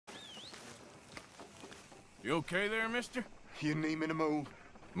You okay there, mister? You need me to move?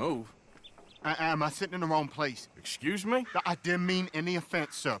 Move? Am I sitting in the wrong place? Excuse me? I didn't mean any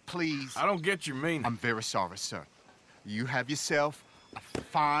offense, sir. Please. I don't get your meaning. I'm very sorry, sir. You have yourself a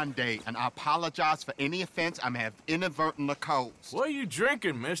fine day, and I apologize for any offense I may have inadvertently caused. What are you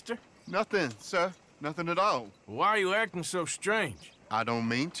drinking, mister? Nothing, sir. Nothing at all. Why are you acting so strange? I don't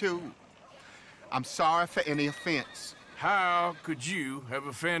mean to. I'm sorry for any offense. How could you have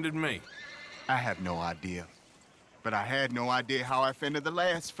offended me? I have no idea. But I had no idea how I offended the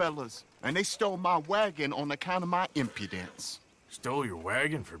last fellas. And they stole my wagon on account of my impudence. Stole your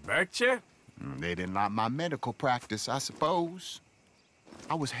wagon for back check? They didn't like my medical practice, I suppose.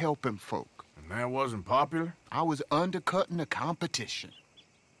 I was helping folk. And that wasn't popular? I was undercutting the competition.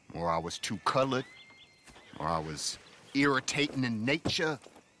 Or I was too colored. Or I was irritating in nature.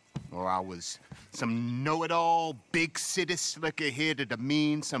 Or I was some know-it-all, big city slicker here to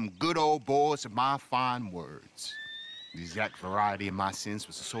demean some good old boys of my fine words. The exact variety of my sins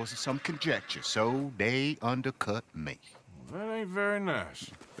was the source of some conjecture, so they undercut me. Well, that ain't very nice.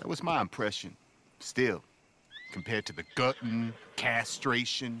 That was my impression. Still, compared to the gutting,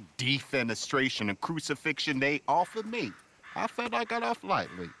 castration, defenestration, and crucifixion they offered me, I felt I got off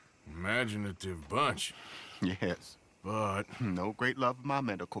lightly. Imaginative bunch. Yes. But no great love of my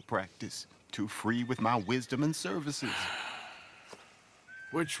medical practice. Too free with my wisdom and services.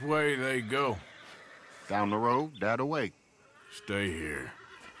 which way they go? Down the road, that away. Stay here.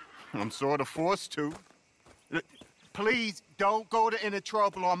 I'm sort of forced to. Please, don't go to any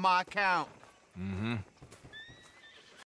trouble on my account. Mm-hmm.